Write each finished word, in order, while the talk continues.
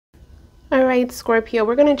All right, Scorpio,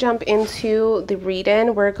 we're going to jump into the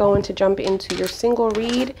read-in. We're going to jump into your single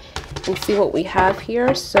read and see what we have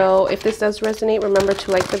here. So if this does resonate, remember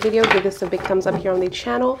to like the video, give this a big thumbs up here on the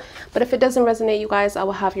channel. But if it doesn't resonate, you guys, I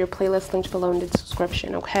will have your playlist linked below in the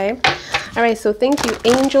description, okay? All right, so thank you,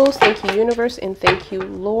 angels, thank you, universe, and thank you,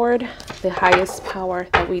 Lord, the highest power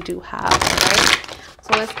that we do have, all right?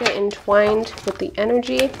 So let's get entwined with the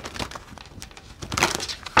energy.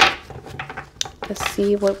 Let's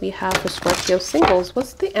see what we have for Scorpio singles.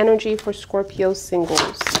 What's the energy for Scorpio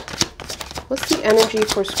singles? What's the energy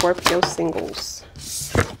for Scorpio singles?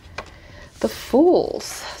 The Fools.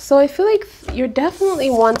 So I feel like you're definitely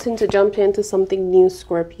wanting to jump into something new,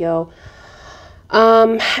 Scorpio.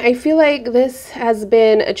 I feel like this has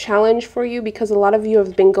been a challenge for you because a lot of you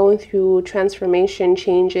have been going through transformation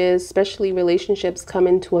changes, especially relationships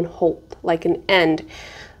coming to a halt, like an end.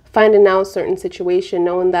 Finding out a certain situation,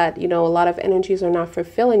 knowing that, you know, a lot of energies are not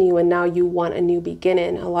fulfilling you and now you want a new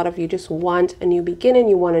beginning. A lot of you just want a new beginning.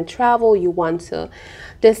 You want to travel. You want to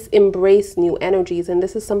just embrace new energies. And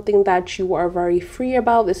this is something that you are very free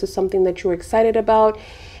about. This is something that you're excited about.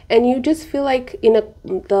 And you just feel like in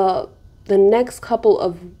the next couple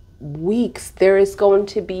of weeks, there is going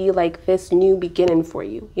to be like this new beginning for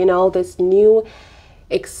you. You know, this new,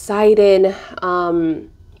 exciting,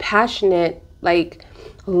 passionate, like,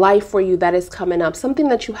 life for you that is coming up, something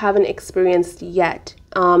that you haven't experienced yet.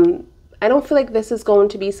 I don't feel like this is going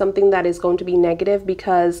to be something that is going to be negative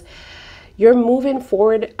because you're moving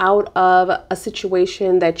forward out of a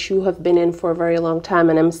situation that you have been in for a very long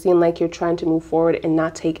time. And I'm seeing like you're trying to move forward and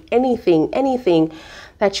not take anything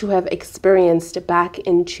that you have experienced back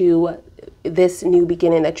into this new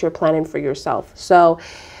beginning that you're planning for yourself. So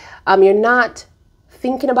you're not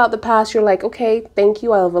thinking about the past. You're like, okay, thank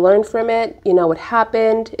you, I've learned from it, you know, what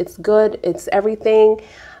happened, it's good, it's everything,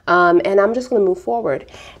 and I'm just going to move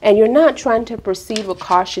forward. And you're not trying to proceed with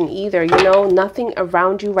caution either. You know, nothing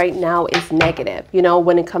around you right now is negative, you know,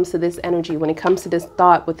 when it comes to this energy, when it comes to this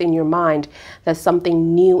thought within your mind that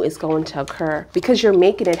something new is going to occur, because you're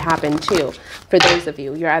making it happen too. For those of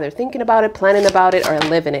you, you're either thinking about it, planning about it, or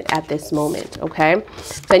living it at this moment. Okay,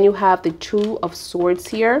 then you have the Two of Swords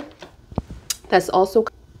here. That's also,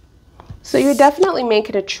 so you're definitely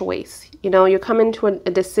making a choice. You know, you're coming to a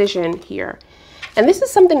decision here. And this is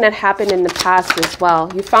something that happened in the past as well.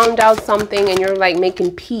 You found out something and you're like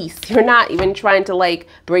making peace. You're not even trying to like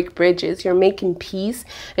break bridges. You're making peace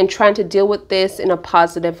and trying to deal with this in a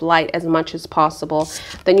positive light as much as possible.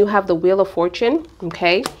 Then you have the Wheel of Fortune,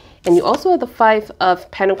 okay? And you also have the Five of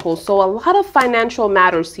Pentacles. So a lot of financial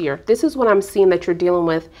matters here. This is what I'm seeing that you're dealing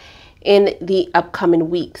with in the upcoming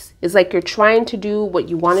weeks. It's like you're trying to do what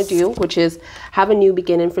you want to do, which is have a new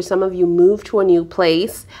beginning. For some of you, move to a new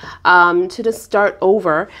place, to just start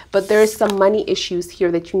over. But there's some money issues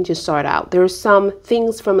here that you need to sort out. There's some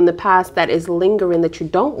things from in the past that is lingering that you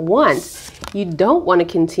don't want. You don't want to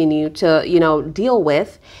continue to, you know, deal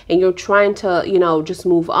with, and you're trying to, you know, just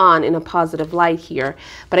move on in a positive light here.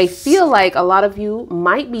 But I feel like a lot of you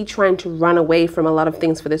might be trying to run away from a lot of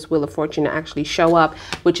things for this Wheel of Fortune to actually show up,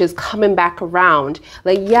 which is coming back around.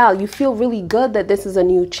 Like, yeah, you feel really good that this is a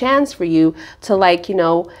new chance for you to, like, you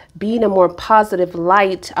know, be in a more positive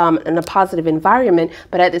light, in a positive environment,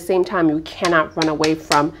 but at the same time, you cannot run away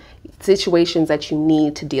from situations that you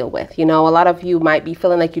need to deal with. You know, a lot of you might be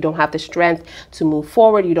feeling like you don't have the strength to move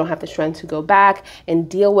forward. You don't have the strength to go back and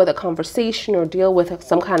deal with a conversation or deal with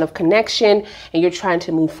some kind of connection, and you're trying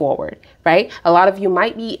to move forward, right? A lot of you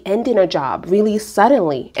might be ending a job really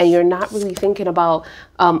suddenly, and you're not really thinking about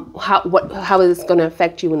how is this going to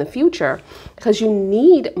affect you in the future, because you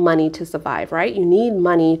need money to survive, right? You need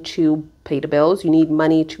money to pay the bills. You need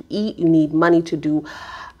money to eat. You need money to do,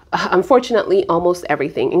 unfortunately, almost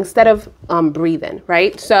everything instead of breathing,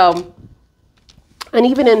 right? So, and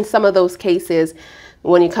even in some of those cases,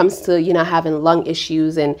 when it comes to, you know, having lung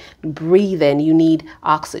issues and breathing, you need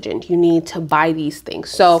oxygen. You need to buy these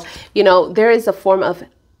things. So, you know, there is a form of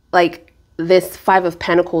like this Five of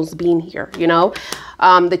Pentacles being here, you know,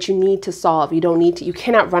 that you need to solve. You don't need to, you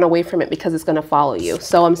cannot run away from it because it's going to follow you.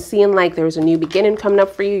 So I'm seeing like there's a new beginning coming up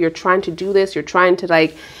for you. You're trying to do this. You're trying to,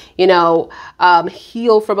 like, you know,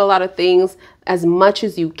 heal from a lot of things as much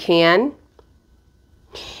as you can.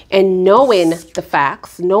 And knowing the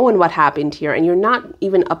facts, knowing what happened here, and you're not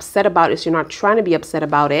even upset about it. So you're not trying to be upset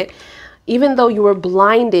about it, even though you were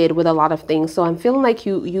blinded with a lot of things. So I'm feeling like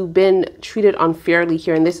you've been treated unfairly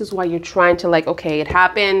here. And this is why you're trying to, like, okay, it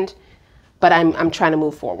happened, but I'm trying to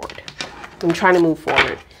move forward. I'm trying to move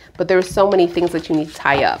forward. but there's so many things that you need to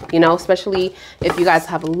tie up, you know, especially if you guys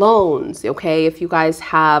have loans, okay? If you guys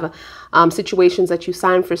have situations that you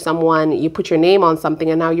sign for someone, you put your name on something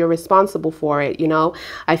and now you're responsible for it, you know?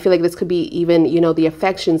 I feel like this could be even, you know, the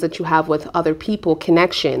affections that you have with other people,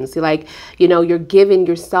 connections, like, you know, you're giving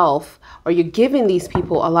yourself, or you're giving these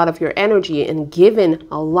people a lot of your energy and giving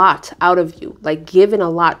a lot out of you, like giving a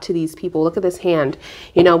lot to these people. Look at this hand,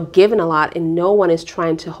 you know, giving a lot, and no one is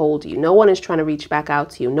trying to hold you. No one is trying to reach back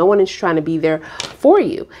out to you. No one is trying to be there for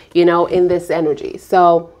you, you know, in this energy.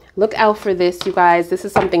 So look out for this, you guys. This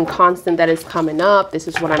is something constant that is coming up. This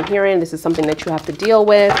is what I'm hearing. This is something that you have to deal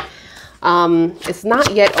with. It's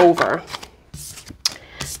not yet over.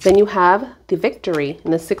 Then you have the Victory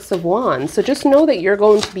and the Six of Wands. So just know that you're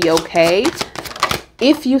going to be okay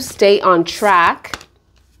if you stay on track,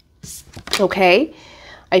 okay?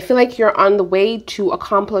 I feel like you're on the way to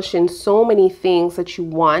accomplishing so many things that you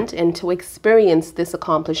want and to experience this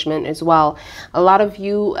accomplishment as well. A lot of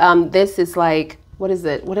you, this is like, what is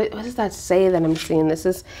it? What does that say that I'm seeing? This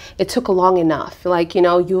is, it took long enough. Like, you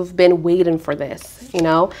know, you've been waiting for this, you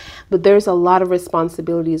know, but there's a lot of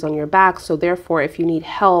responsibilities on your back. So therefore, if you need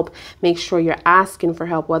help, make sure you're asking for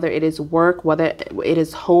help, whether it is work, whether it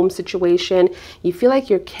is home situation. You feel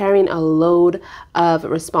like you're carrying a load of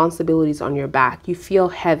responsibilities on your back. You feel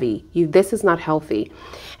heavy. This is not healthy.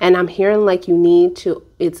 And I'm hearing like you need to,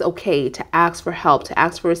 it's okay to ask for help, to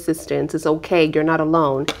ask for assistance. It's okay. You're not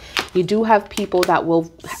alone. You do have people that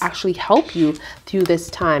will actually help you through this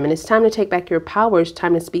time. And it's time to take back your power. It's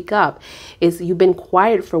time to speak up. You've been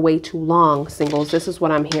quiet for way too long, singles. This is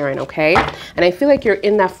what I'm hearing, okay? And I feel like you're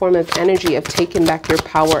in that form of energy of taking back your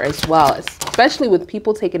power as well, especially with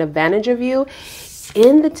people taking advantage of you.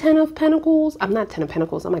 In the Ten of Pentacles, I'm not Ten of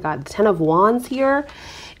Pentacles, oh my God, the Ten of Wands here.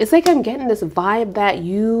 It's like I'm getting this vibe that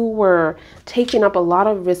you were taking up a lot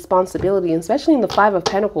of responsibility, especially in the Five of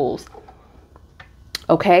Pentacles.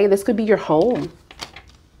 Okay, this could be your home.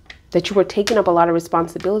 That you were taking up a lot of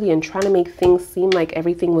responsibility and trying to make things seem like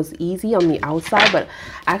everything was easy on the outside. But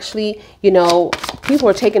actually, you know, people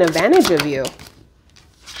are taking advantage of you.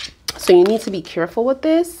 So you need to be careful with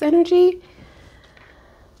this energy.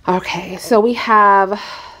 Okay, so we have,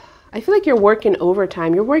 I feel like you're working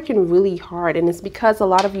overtime. You're working really hard. And it's because a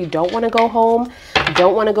lot of you don't want to go home.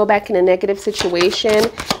 Don't want to go back in a negative situation.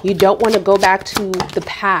 You don't want to go back to the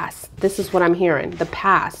past. This is what I'm hearing. The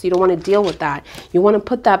past. You don't want to deal with that. You want to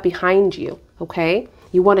put that behind you. Okay.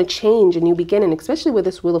 You want to change a new beginning, especially with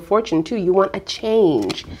this Wheel of Fortune too. You want a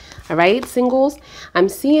change. All right, singles. I'm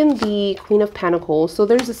seeing the Queen of Pentacles. So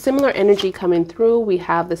there's a similar energy coming through. We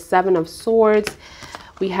have the Seven of Swords.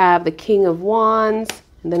 We have the King of Wands.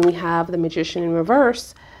 And then we have the Magician in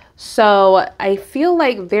reverse. So I feel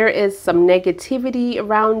like there is some negativity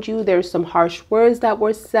around you. There's some harsh words that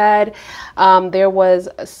were said. There was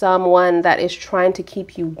someone that is trying to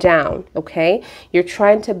keep you down, okay? You're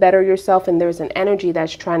trying to better yourself and there's an energy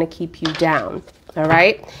that's trying to keep you down, all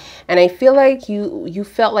right? And I feel like you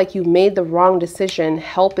felt like you made the wrong decision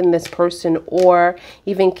helping this person or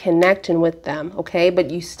even connecting with them, okay? But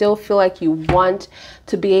you still feel like you want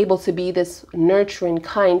to be able to be this nurturing,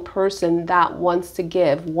 kind person that wants to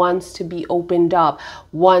give, wants to be opened up,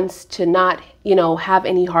 wants to not, you know, have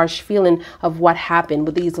any harsh feeling of what happened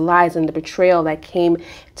with these lies and the betrayal that came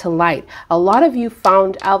to light. A lot of you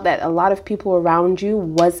found out that a lot of people around you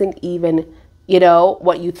wasn't even, you know,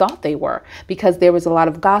 what you thought they were, because there was a lot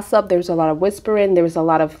of gossip, there was a lot of whispering, there was a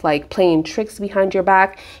lot of like playing tricks behind your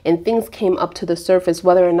back, and things came up to the surface,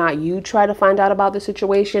 whether or not you try to find out about the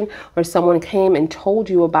situation or someone came and told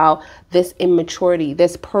you about this immaturity,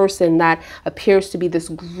 this person that appears to be this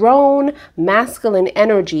grown masculine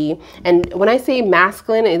energy. And when I say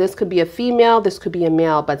masculine, this could be a female, this could be a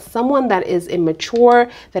male, but someone that is immature,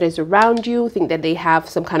 that is around you, think that they have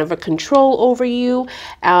some kind of a control over you,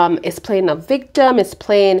 is playing a victim, is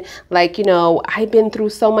playing like, you know, I've been through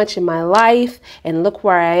so much in my life and look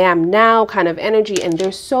where I am now kind of energy. And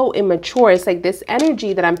they're so immature. It's like this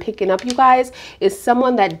energy that I'm picking up, you guys, is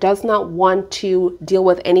someone that does not want to deal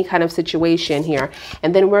with any kind of situation here.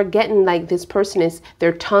 And then we're getting like this person is,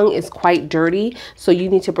 their tongue is quite dirty. So you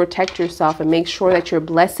need to protect yourself and make sure that you're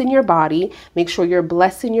blessing your body, make sure you're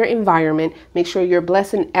blessing your environment, make sure you're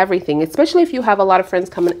blessing everything, especially if you have a lot of friends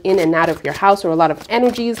coming in and out of your house or a lot of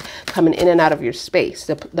energies coming in and out of your space,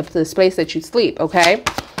 the space that you sleep, okay?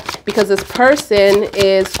 Because this person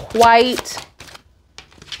is quite,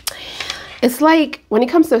 it's like when it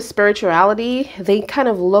comes to spirituality, they kind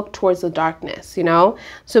of look towards the darkness, you know?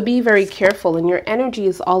 So be very careful, and your energy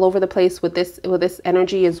is all over the place with this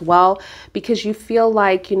energy as well, because you feel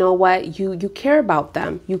like, you know what, you care about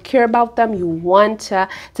them. You care about them. You want to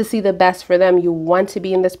see the best for them. You want to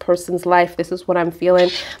be in this person's life. This is what I'm feeling.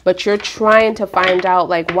 But you're trying to find out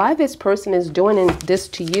like why this person is doing this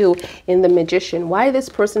to you in the Magician. Why this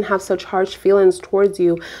person have such harsh feelings towards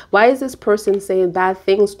you? Why is this person saying bad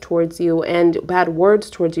things towards you and bad words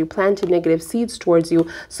towards you, planting negative seeds towards you,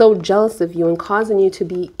 so jealous of you and causing you to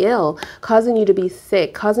be ill, causing you to be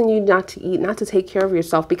sick, causing you not to eat, not to take care of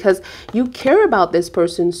yourself, because you care about this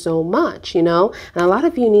person so much, you know? And a lot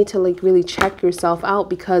of you need to like really check yourself out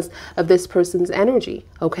because of this person's energy,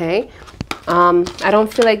 okay? I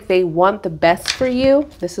don't feel like they want the best for you.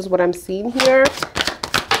 This is what I'm seeing here.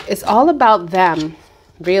 It's all about them,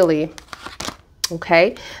 really.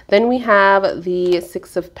 Okay, then we have the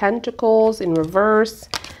Six of Pentacles in reverse.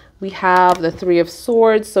 We have the Three of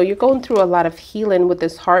Swords. So you're going through a lot of healing with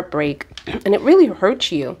this heartbreak, and it really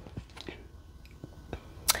hurts you.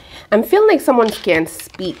 I'm feeling like someone can't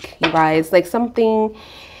speak, you guys. Like something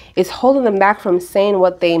is holding them back from saying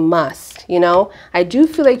what they must, you know? I do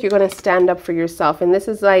feel like you're going to stand up for yourself. And this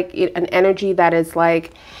is like an energy that is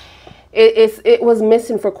like, it was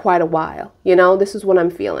missing for quite a while, you know? This is what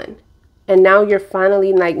I'm feeling. And now you're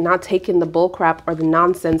finally like not taking the bullcrap or the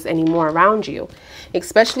nonsense anymore around you,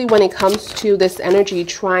 especially when it comes to this energy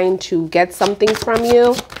trying to get something from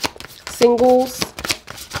you. Singles.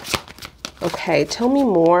 Okay, tell me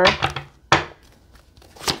more.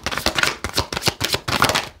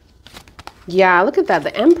 Yeah, look at that.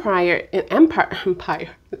 The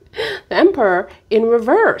Emperor in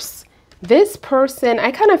reverse. This person,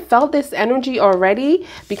 I kind of felt this energy already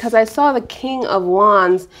because I saw the King of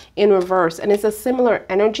Wands in reverse, and it's a similar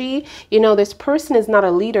energy. You know, this person is not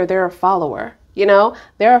a leader, they're a follower. You know,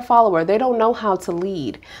 they're a follower. They don't know how to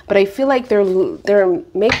lead, but I feel like they're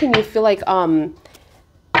making you feel like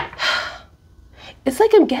it's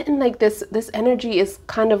like I'm getting like this energy is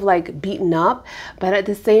kind of like beaten up, but at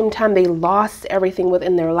the same time they lost everything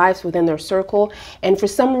within their lives, within their circle, and for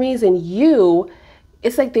some reason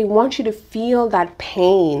it's like they want you to feel that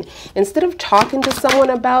pain instead of talking to someone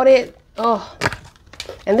about it. Oh,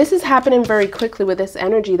 and this is happening very quickly with this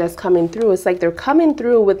energy that's coming through. It's like they're coming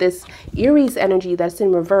through with this Aries energy that's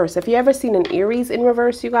in reverse. Have you ever seen an Aries in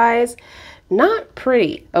reverse, you guys? Not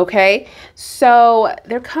pretty, okay? So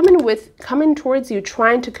they're coming towards you,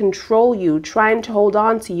 trying to control you, trying to hold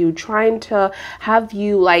on to you, trying to have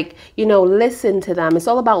you like, you know, listen to them. It's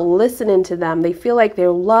all about listening to them. They feel like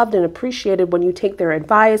they're loved and appreciated when you take their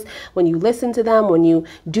advice, when you listen to them, when you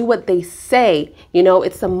do what they say. You know,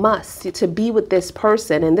 it's a must to be with this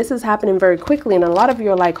person. And this is happening very quickly. And a lot of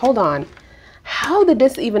you are like, hold on. How did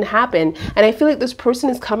this even happen? And I feel like this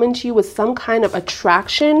person is coming to you with some kind of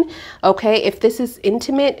attraction, okay? If this is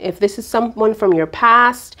intimate, if this is someone from your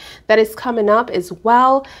past that is coming up as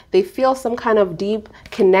well, they feel some kind of deep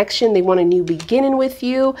connection. They want a new beginning with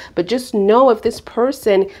you, but just know if this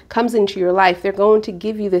person comes into your life, they're going to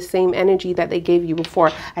give you the same energy that they gave you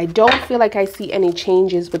before. I don't feel like I see any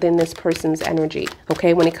changes within this person's energy,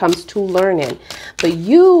 okay, when it comes to learning. But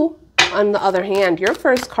you, on the other hand, your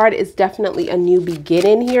first card is definitely a new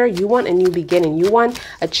beginning here. You want a new beginning. You want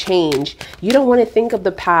a change. You don't want to think of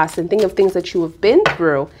the past and think of things that you have been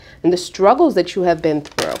through and the struggles that you have been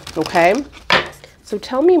through, okay? So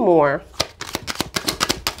tell me more.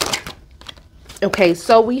 Okay,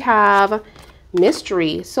 so we have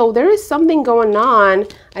mystery. So there is something going on,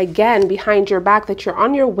 again, behind your back that you're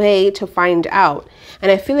on your way to find out.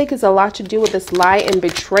 And I feel like it's a lot to do with this lie and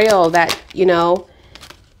betrayal that, you know,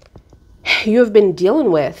 you have been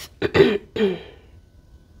dealing with.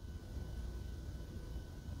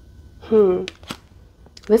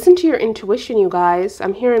 Listen to your intuition, you guys.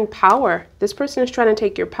 I'm hearing power. This person is trying to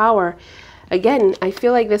take your power. Again, I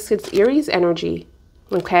feel like this is Aries energy,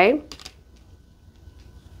 okay?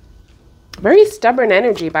 Very stubborn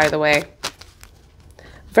energy, by the way.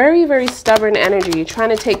 Very, very stubborn energy, trying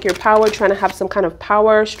to take your power, trying to have some kind of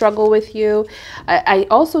power struggle with you. I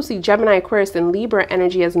also see Gemini, Aquarius, and Libra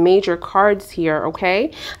energy as major cards here,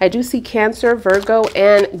 okay? I do see Cancer, Virgo,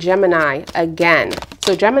 and Gemini again.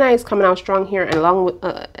 So Gemini is coming out strong here, and along with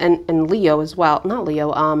and Leo as well. Not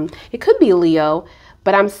Leo. It could be Leo,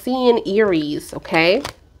 but I'm seeing Aries, okay?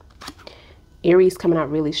 Aries coming out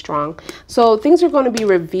really strong. So things are going to be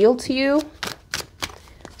revealed to you.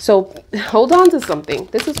 So hold on to something.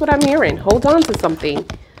 This is what I'm hearing. Hold on to something.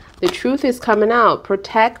 The truth is coming out.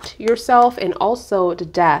 Protect yourself, and also the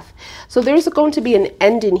death. So there's going to be an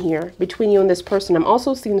ending here between you and this person. I'm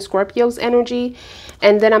also seeing Scorpio's energy.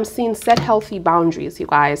 And then I'm seeing set healthy boundaries, you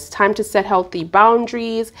guys. Time to set healthy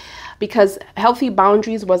boundaries, because healthy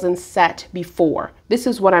boundaries wasn't set before. This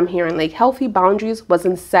is what I'm hearing. Like, healthy boundaries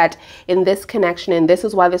wasn't set in this connection. And this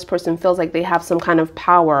is why this person feels like they have some kind of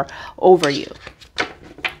power over you.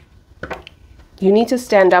 You need to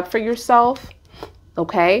stand up for yourself,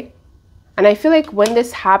 okay? And I feel like when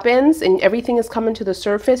this happens and everything is coming to the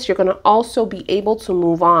surface, you're going to also be able to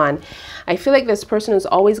move on. I feel like this person is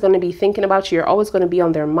always going to be thinking about you. You're always going to be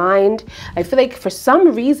on their mind. I feel like for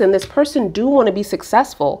some reason, this person do want to be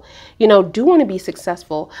successful, you know, do want to be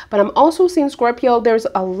successful. But I'm also seeing, Scorpio, there's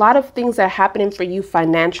a lot of things that are happening for you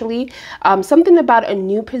financially. Something about a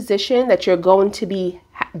new position that you're going to be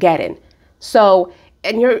getting. So,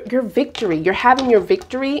 and your victory, you're having your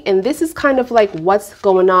victory. And this is kind of like what's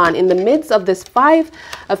going on in the midst of this 5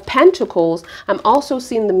 of Pentacles. I'm also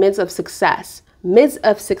seeing the midst of success.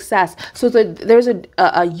 So there's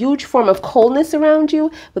a huge form of coldness around you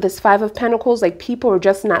with this 5 of Pentacles. Like, people are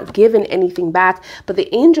just not giving anything back, but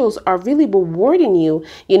the angels are really rewarding you,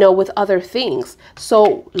 you know, with other things.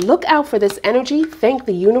 So look out for this energy. Thank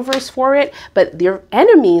the universe for it. But your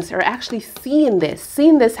enemies are actually seeing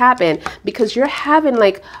this happen, because you're having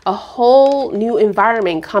like a whole new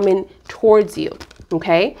environment coming towards you.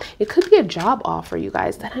 Okay, it could be a job offer, you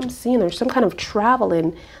guys, that I'm seeing. There's some kind of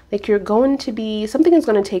traveling, like you're going to be, something is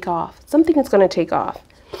going to take off. Something is going to take off.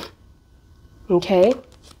 Okay,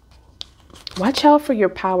 watch out for your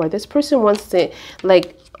power. This person wants to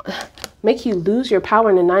like make you lose your power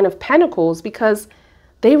in the 9 of Pentacles, because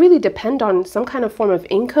they really depend on some kind of form of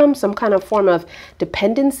income, some kind of form of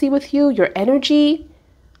dependency with you, your energy.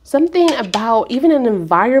 Something about even an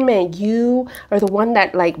environment, you are the one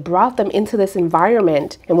that like brought them into this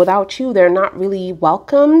environment, and without you, they're not really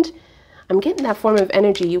welcomed. I'm getting that form of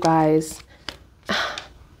energy, you guys.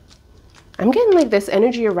 I'm getting like this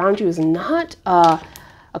energy around you is not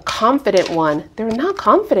a confident one. They're not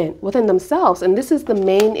confident within themselves. And this is the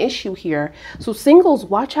main issue here. So singles,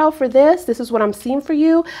 watch out for this. This is what I'm seeing for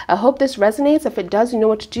you. I hope this resonates. If it does, you know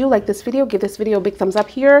what to do. Like this video, give this video a big thumbs up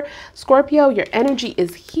here. Scorpio, your energy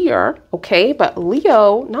is here. Okay. But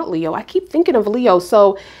Leo, not Leo. I keep thinking of Leo.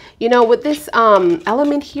 So, you know, with this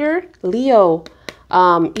element here, Leo,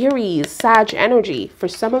 Aries, Sag energy. For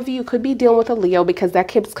some of you, could be dealing with a Leo, because that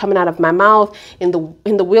keeps coming out of my mouth. In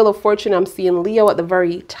the Wheel of Fortune, I'm seeing Leo at the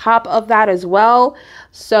very top of that as well.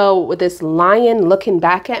 So with this lion looking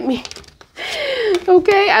back at me.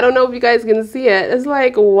 Okay, I don't know if you guys can see it. It's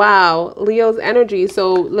like, wow, Leo's energy.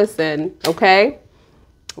 So listen, okay,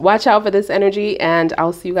 watch out for this energy, and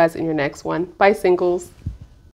I'll see you guys in your next one. Bye, singles.